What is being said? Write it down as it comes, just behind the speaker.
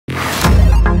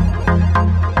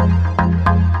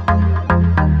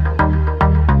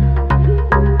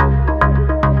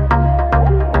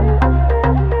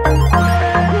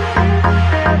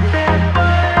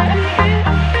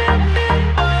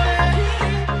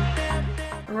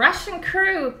Russian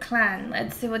crew clan.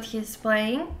 Let's see what he's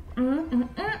playing. I'm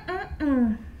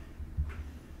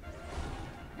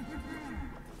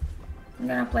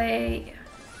gonna play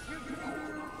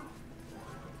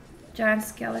Giant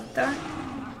Skeleton.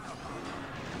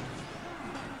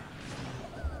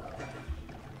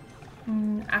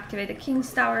 Activate the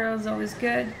King's Tower is always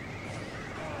good.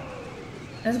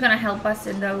 That's gonna help us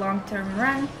in the long-term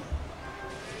run.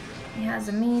 He has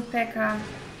a mini P.E.K.K.A.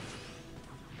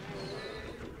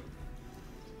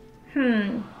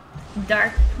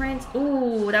 Dark Prince.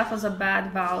 Ooh, that was a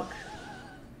bad Valk.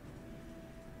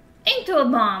 Into a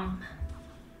bomb.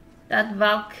 That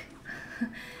Valk.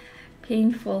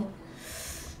 Painful.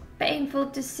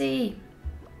 Painful to see.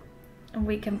 And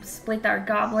we can split our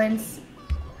goblins.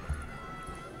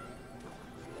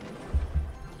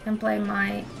 And play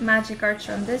my magic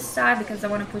archer on this side because I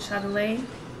want to push out the lane.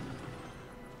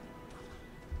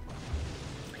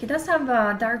 He does have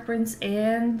a Dark Prince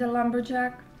and the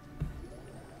Lumberjack.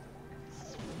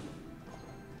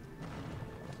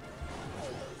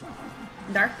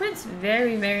 Dark Prince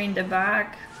very in the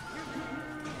back.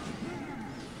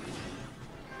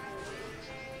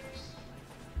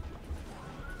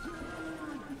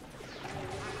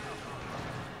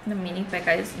 The mini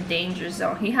P.E.K.K.A. is danger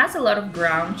zone. He has a lot of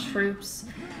ground troops.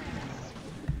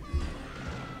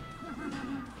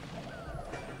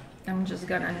 I'm just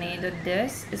gonna nado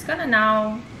this. It's gonna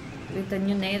now, with the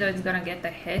new nado, it's gonna get the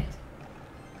hit.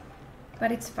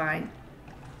 But it's fine.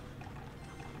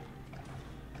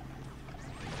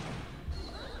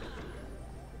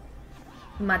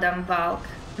 Madame Valk.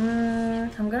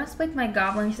 I'm gonna split my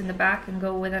goblins in the back and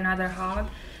go with another hog.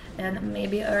 And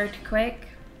maybe Earthquake.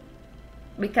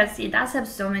 Because he does have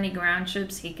so many ground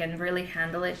troops, he can really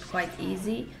handle it quite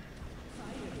easy.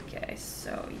 Okay,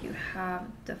 so you have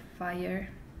the fire.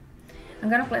 I'm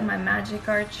gonna play my magic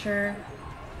archer.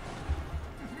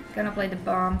 Gonna play the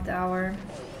bomb tower.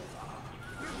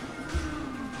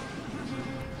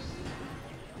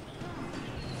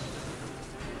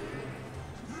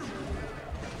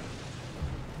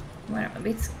 Well, a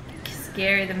bit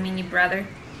scary, the mini brother.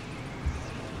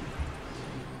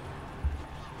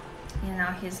 And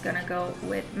now he's gonna go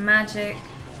with magic.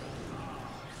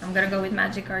 I'm gonna go with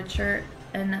magic archer,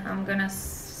 and I'm gonna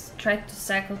try to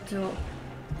cycle to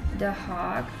the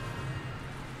hog.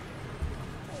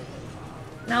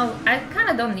 Now I kind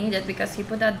of don't need it because he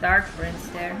put that Dark Prince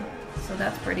there, so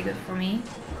that's pretty good for me.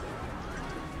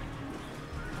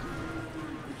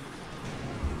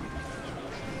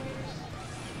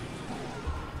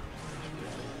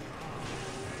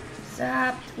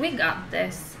 Zapped. We got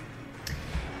this.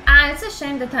 It's a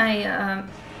shame that I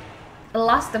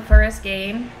lost the first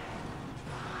game.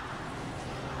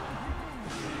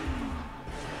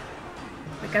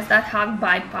 Because that hog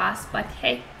bypassed, but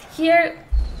hey, here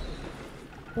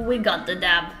we got the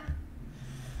dab.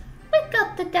 We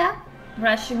got the dab.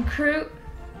 Russian crew.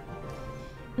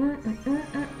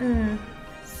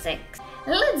 6.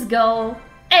 Let's go.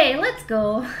 Hey, let's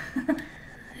go.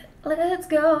 Let's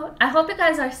go. I hope you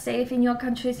guys are safe in your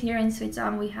countries. Here in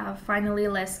Switzerland we have finally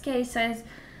less cases.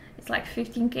 It's like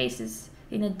 15 cases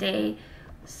in a day.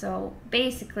 So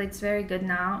basically it's very good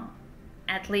now.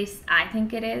 At least I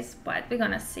think it is, but we're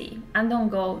gonna see. I don't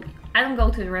go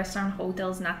to the restaurant,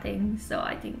 hotels, nothing. So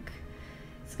I think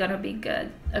it's gonna be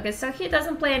good. Okay, so he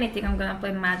doesn't play anything. I'm gonna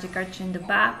play magic archer in the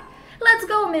back. Let's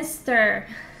go, mister.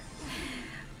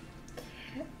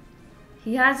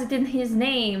 He has it in his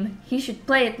name. He should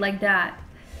play it like that.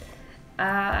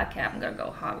 Okay, I'm gonna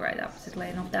go hog right opposite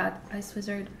lane of that Ice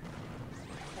Wizard.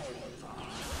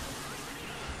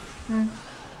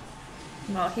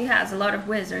 Well, he has a lot of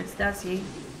wizards, does he?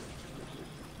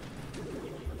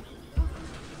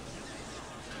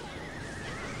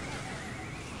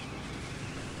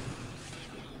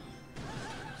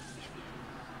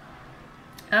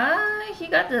 He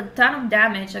got a ton of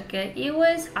damage. Okay, it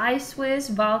was Ice Wiz,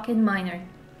 Vulcan, Miner.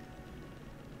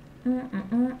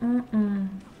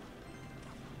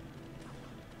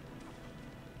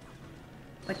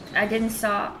 But I didn't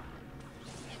saw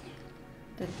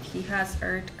that he has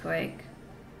Earthquake.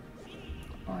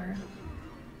 Or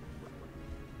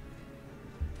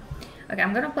okay,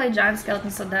 I'm gonna play Giant Skeleton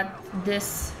so that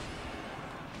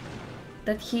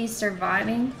he's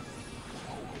surviving.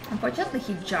 Unfortunately,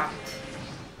 he jumped.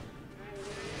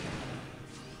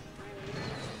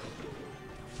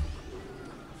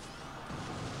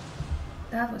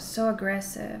 That was so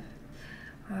aggressive.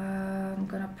 I'm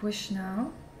gonna push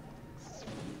now.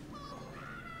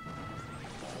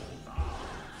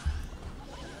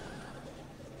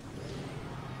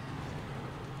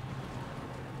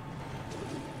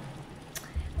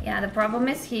 Yeah, the problem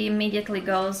is he immediately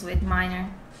goes with Miner.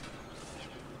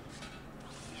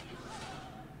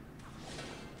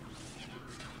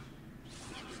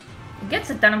 gets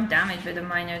a ton of damage with the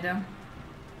miner though.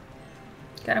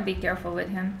 Gotta be careful with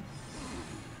him.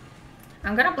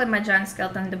 I'm gonna play my Giant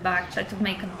Skeleton in the back, try to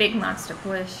make a big monster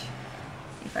push.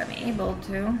 If I'm able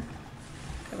to.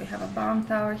 Okay, we have a bomb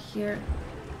tower here.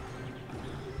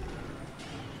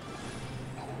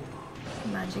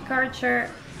 Magic Archer.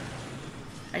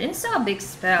 I didn't saw a big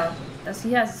spell. Does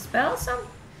he have a spell?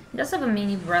 He does have a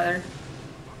mini brother.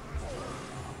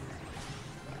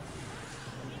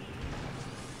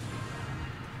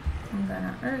 I'm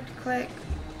gonna Earthquake.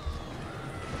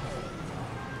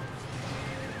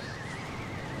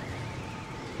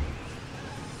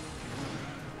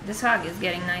 This hog is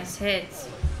getting nice hits.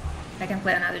 I can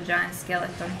play another Giant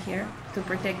Skeleton here to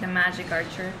protect the Magic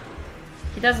Archer.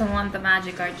 He doesn't want the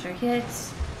Magic Archer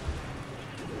hits.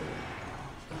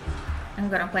 I'm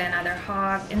gonna play another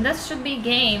hog, and this should be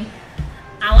game.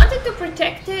 I wanted to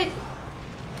protect it.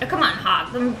 Oh, come on,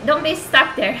 hog, don't be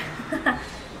stuck there.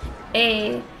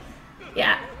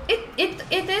 Yeah,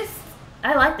 it is.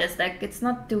 I like this deck. It's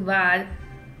not too bad.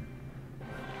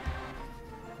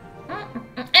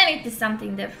 And it is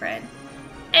something different.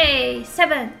 Hey,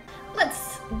 7.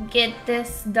 Let's get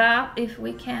this dub if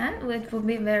we can. It would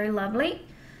be very lovely.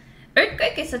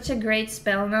 Earthquake is such a great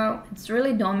spell now. It's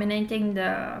really dominating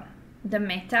the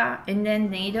meta. And then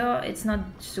NATO, it's not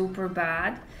super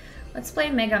bad. Let's play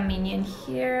Mega Minion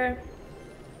here.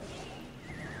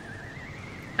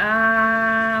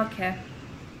 Okay.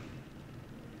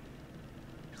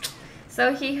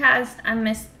 So he has, I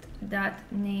missed that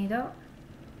NATO.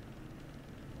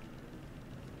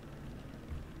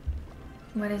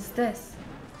 What is this?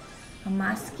 A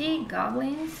Musky?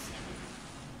 Goblins?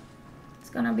 It's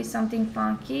gonna be something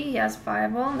funky. He has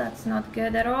Fireball. That's not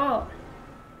good at all.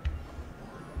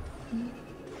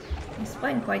 He's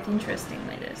playing quite interesting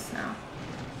with this now.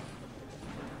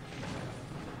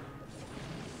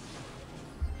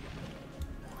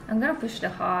 I'm gonna push the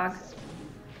hog.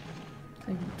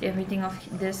 So everything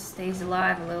of this stays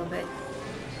alive a little bit.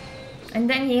 And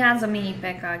then he has a mini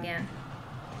P.E.K.K.A again.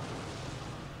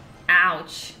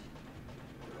 Ouch.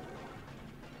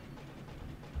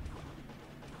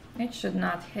 It should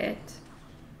not hit.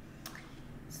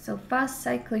 So fast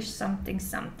cyclish something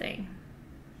something.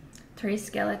 3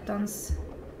 skeletons.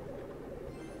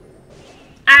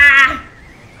 Ah!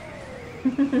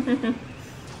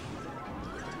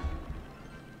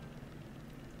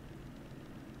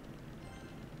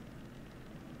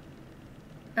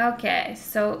 Okay,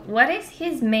 so what is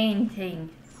his main thing?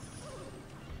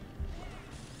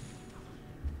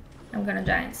 I'm gonna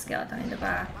Giant Skeleton in the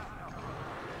back.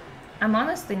 I'm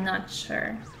honestly not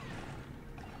sure.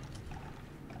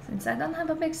 Since I don't have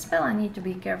a big spell, I need to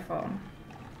be careful.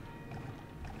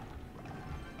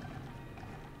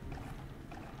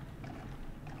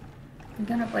 I'm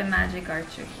gonna play Magic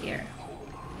Archer here.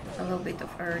 A little bit of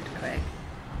Earthquake.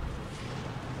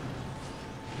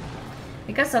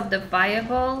 Because of the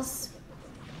fireballs,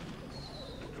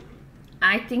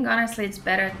 I think honestly it's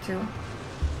better to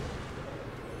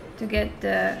get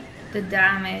the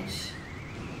damage.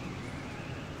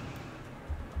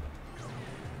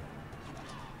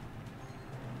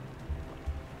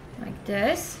 Like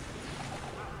this.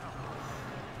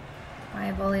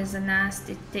 Fireball is a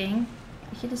nasty thing.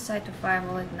 He decided to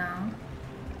fireball it now.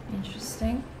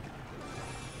 Interesting.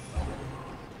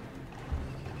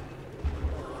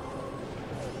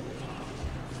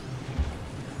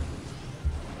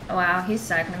 Oh, wow, he's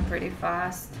cycling pretty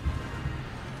fast.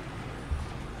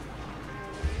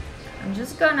 I'm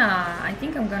just gonna... I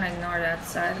think I'm gonna ignore that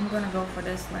side. I'm gonna go for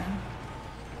this lane.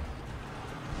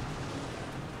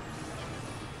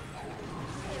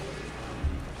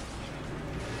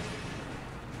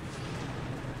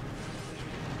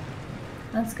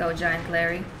 Let's go, Giant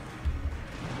Larry.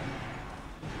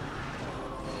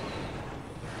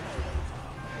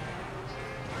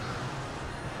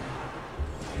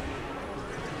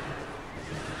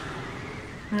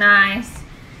 Nice.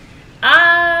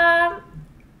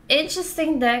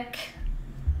 Interesting deck.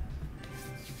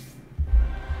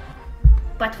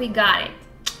 But we got it.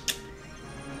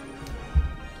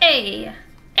 Hey!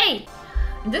 Hey!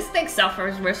 This deck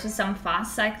suffers versus some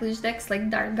fast cyclish decks like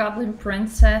Dark Goblin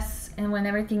Princess and when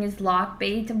everything is lock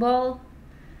baitable.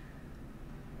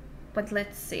 But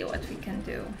let's see what we can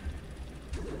do.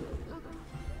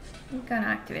 I'm gonna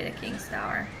activate a King's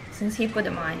Tower since he put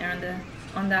a miner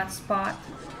on that spot.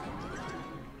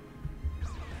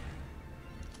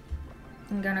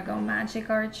 I'm gonna go Magic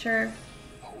Archer.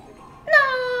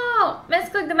 No!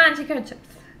 Misclick the Magic Archer.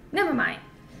 Never mind.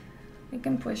 We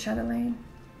can push out a lane.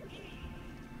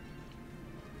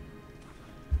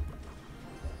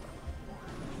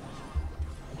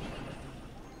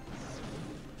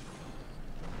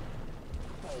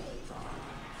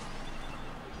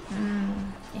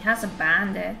 has a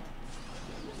bandit.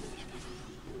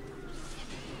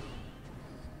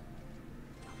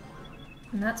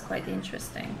 And that's quite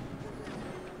interesting.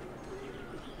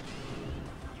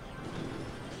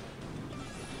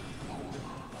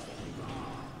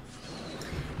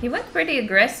 He went pretty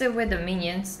aggressive with the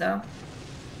minions though.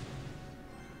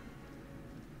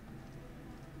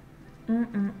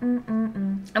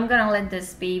 I'm gonna let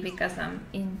this be because I'm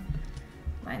in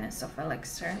minus of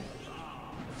elixir.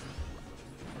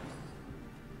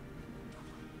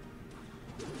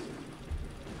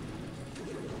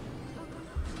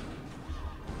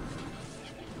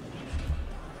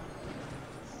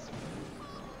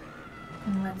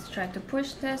 And let's try to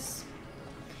push this.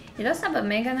 He does have a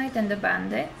Mega Knight and the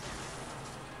Bandit.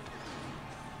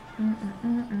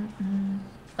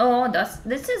 Oh,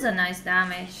 this is a nice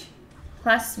damage.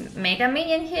 Plus Mega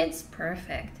Minion hits,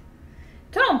 perfect.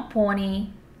 Turn on Pony.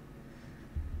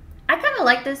 I kind of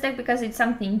like this deck because it's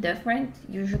something different.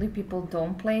 Usually people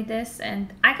don't play this,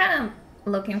 and I kind of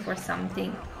looking for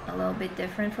something a little bit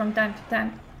different from time to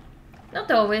time.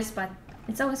 Not always, but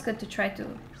it's always good to try to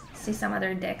see some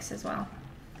other decks as well.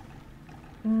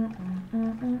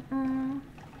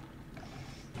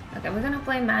 Okay, we're gonna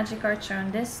play Magic Archer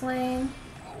on this lane.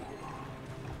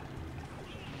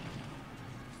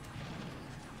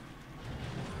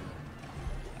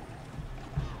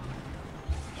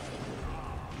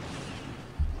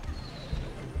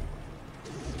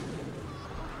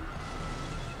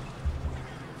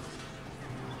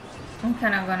 I'm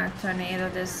kind of gonna tornado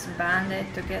this bandit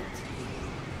to get...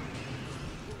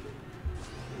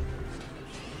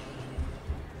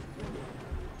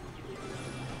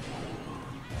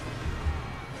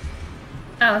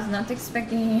 I was not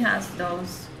expecting he has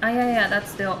those. Ah, yeah,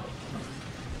 that's the...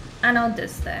 I know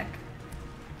this deck.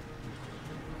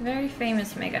 Very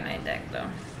famous Mega Knight deck though.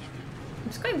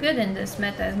 It's quite good in this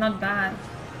meta, it's not bad.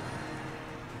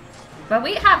 But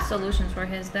we have solutions for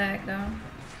his deck though.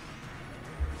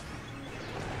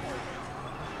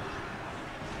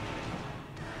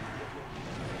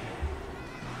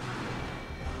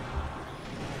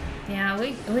 Yeah,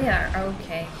 we are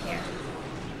okay here.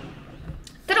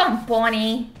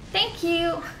 Pony, thank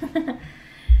you.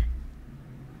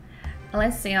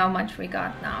 Let's see how much we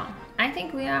got now. I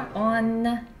think we are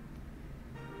on...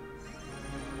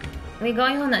 We're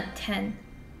going on a 10.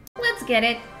 Let's get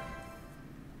it.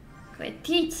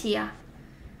 Quetitia.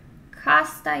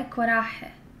 Casta y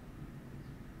coraje.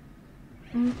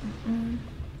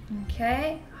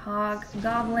 Okay, Hog,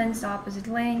 Goblins, opposite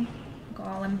lane.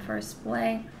 Golem first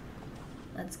play.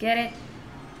 Let's get it.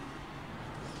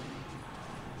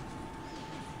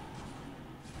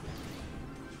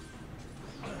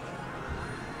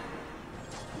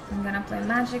 I'm gonna play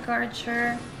Magic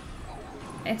Archer.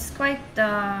 It's quite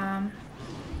probably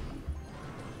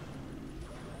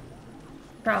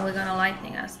gonna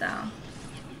lightning us down.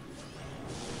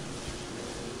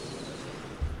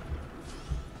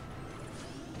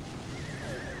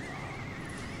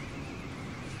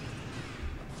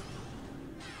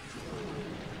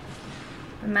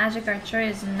 The Magic Archer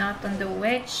is not on the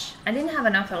witch. I didn't have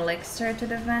enough elixir to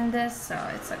defend this, so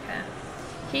it's okay.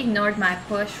 He ignored my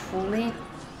push fully.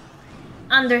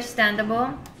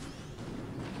 Understandable.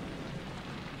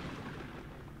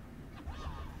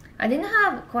 I didn't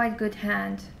have quite good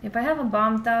hand. If I have a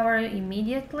bomb tower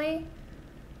immediately,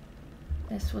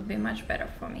 this would be much better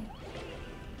for me.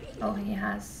 Oh, he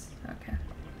has... okay.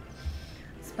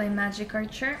 Let's play Magic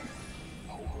Archer.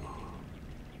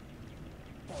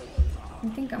 I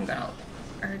think I'm gonna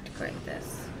earthquake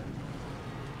this.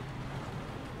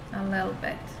 A little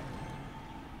bit.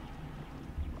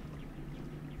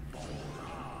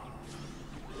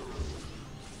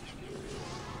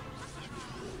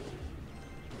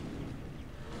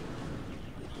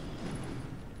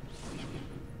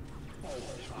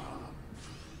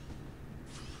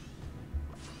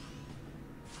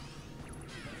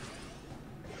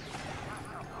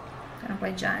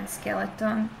 Play Giant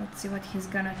Skeleton. Let's see what he's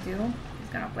gonna do. He's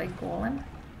gonna play Golem,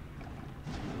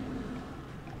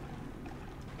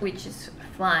 which is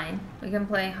fine. We can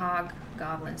play Hog,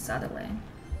 Goblin, other lane,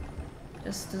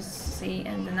 just to see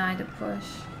and deny the push.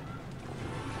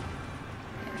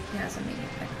 Yeah, he has a mini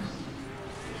picker.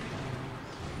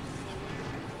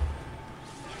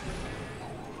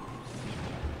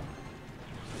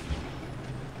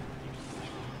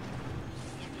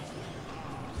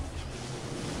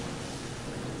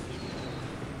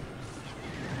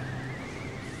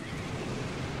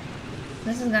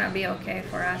 This is gonna be okay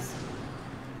for us.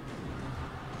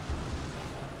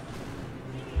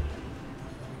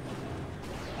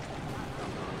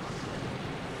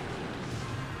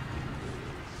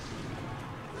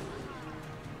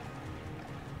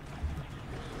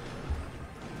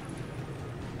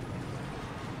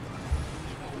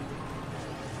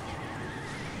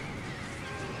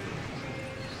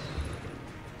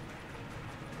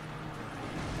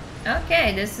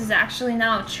 Okay, this is actually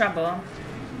now trouble.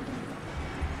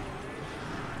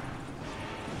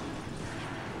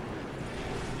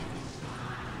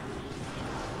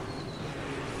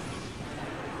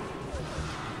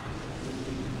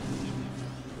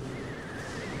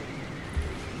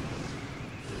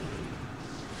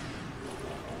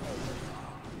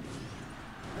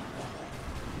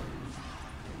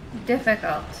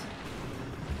 Difficult.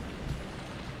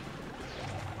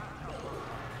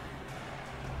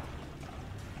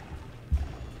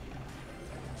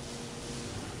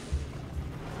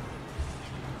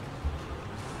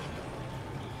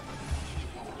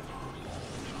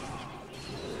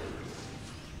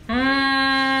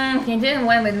 He didn't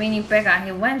went with Mini Pekka,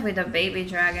 he went with a baby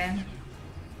dragon.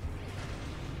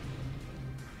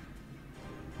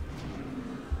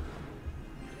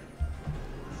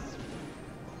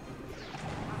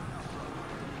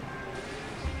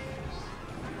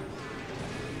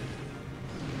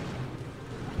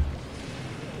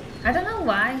 I don't know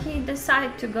why he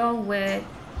decided to go with...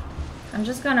 I'm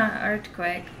just gonna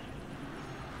Earthquake.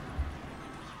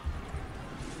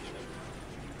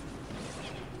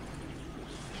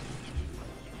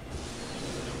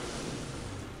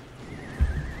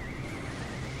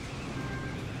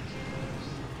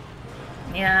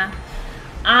 Yeah.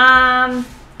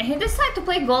 He decided to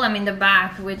play Golem in the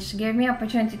back, which gave me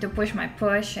opportunity to push my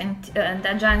push, and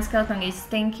that Giant Skeleton is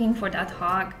thinking for that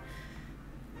Hog.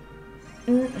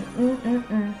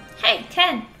 Hey,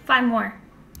 10! 5 more.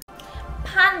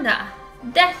 Panda!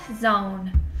 Death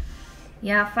Zone!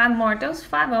 Yeah, 5 more. Those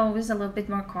 5 are always a little bit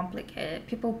more complicated.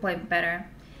 People play better.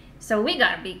 So we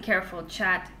gotta be careful,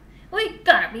 chat. We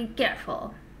gotta be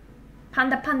careful.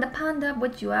 Panda, panda, panda,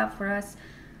 what you have for us?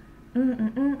 I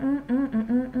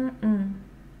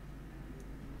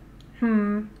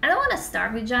don't want to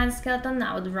start with Giant Skeleton.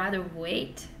 I would rather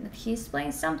wait that he's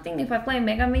playing something. If I play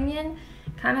Mega Minion,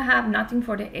 kind of have nothing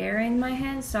for the air in my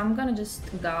hand, so I'm gonna just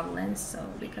Goblins, so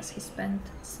because he spent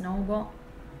Snowball.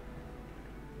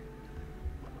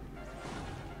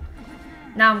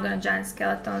 Now I'm gonna Giant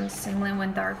Skeleton, similar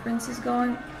when Dark Prince is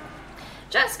going.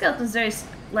 Giant Skeleton's very,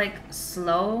 like,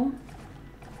 slow.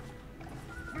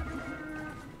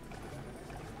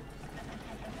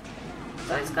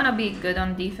 So it's gonna be good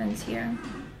on defense here.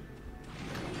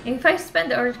 If I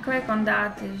spend the Earthquake on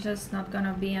that, it's just not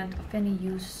gonna be of any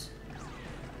use.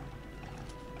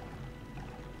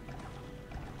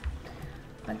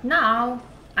 But now,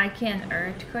 I can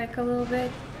Earthquake a little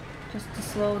bit, just to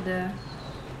slow the...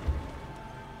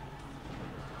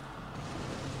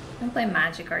 I'll play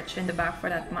Magic Archer in the back for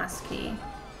that Muskie.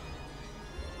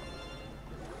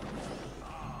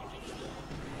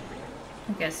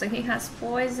 Okay, so he has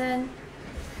Poison.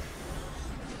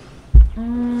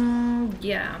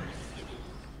 Yeah.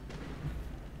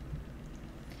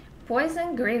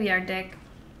 Poison Graveyard deck.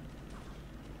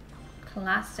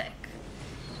 Classic.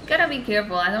 Gotta be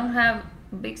careful. I don't have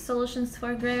big solutions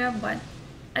for Graveyard, but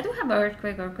I do have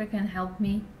Earthquake. Earthquake can help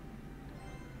me.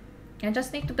 I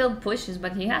just need to build pushes,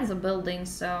 but he has a building,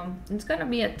 so it's gonna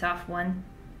be a tough one.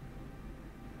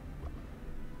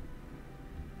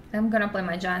 I'm gonna play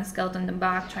my Giant Skeleton in the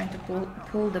back, trying to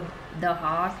pull the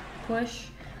Hog push.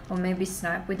 Or maybe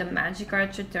snipe with a Magic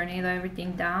Archer, Tornado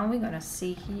everything down. We're gonna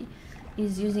see. He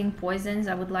is using poisons.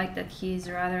 I would like that he's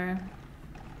rather...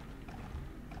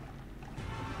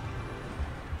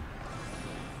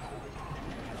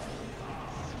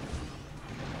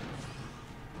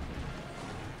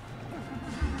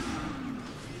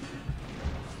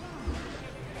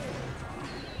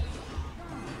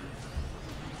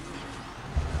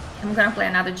 I'm gonna play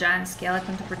another Giant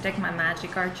Skeleton to protect my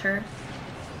Magic Archer.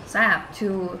 So I have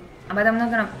 2, but I'm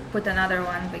not gonna put another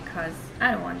one because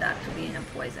I don't want that to be in a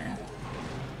poison.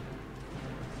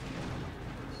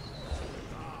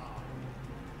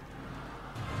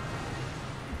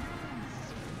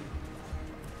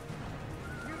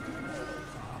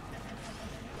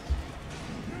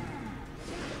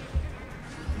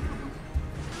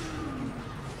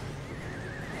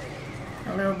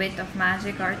 A little bit of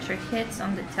Magic Archer hits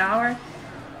on the tower.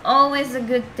 Always a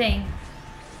good thing.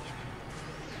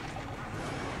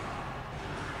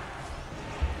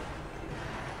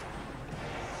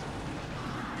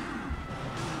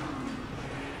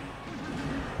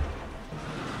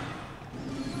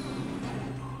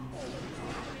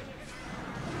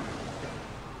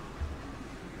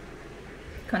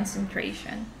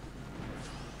 Concentration.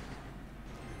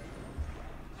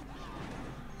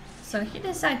 So he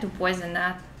decided to poison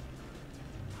that.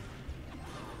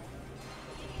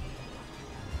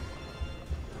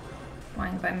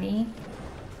 Fine by me.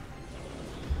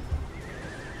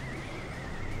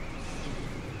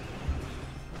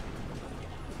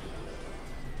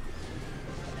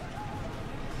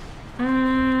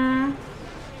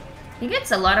 He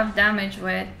gets a lot of damage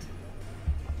with.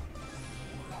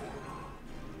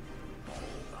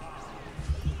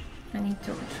 I need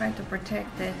to try to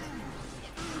protect it.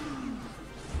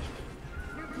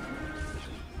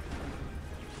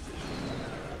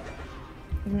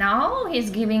 No,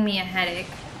 he's giving me a headache.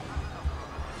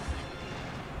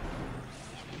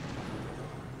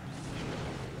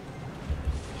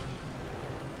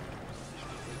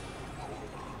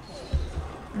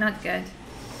 Not good.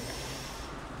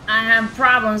 I have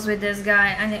problems with this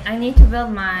guy. I need to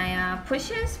build my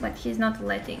pushes, but he's not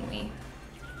letting me.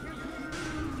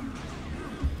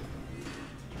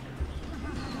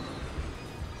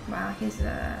 Wow, he's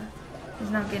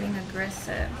not getting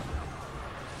aggressive.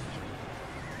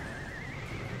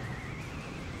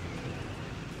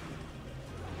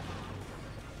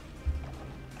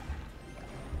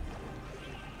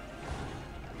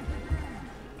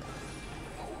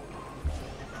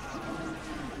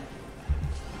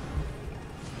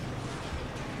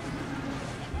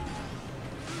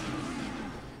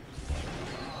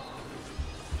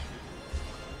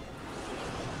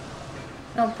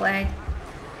 Well played.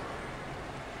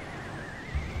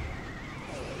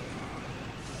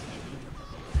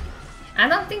 I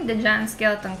don't think the Giant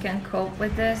Skeleton can cope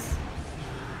with this.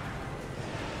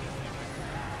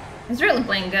 He's really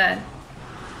playing good.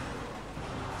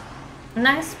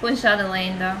 Nice push out of the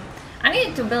lane though. I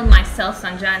need to build myself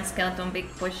some Giant Skeleton big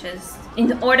pushes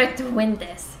in order to win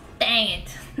this. Dang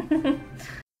it.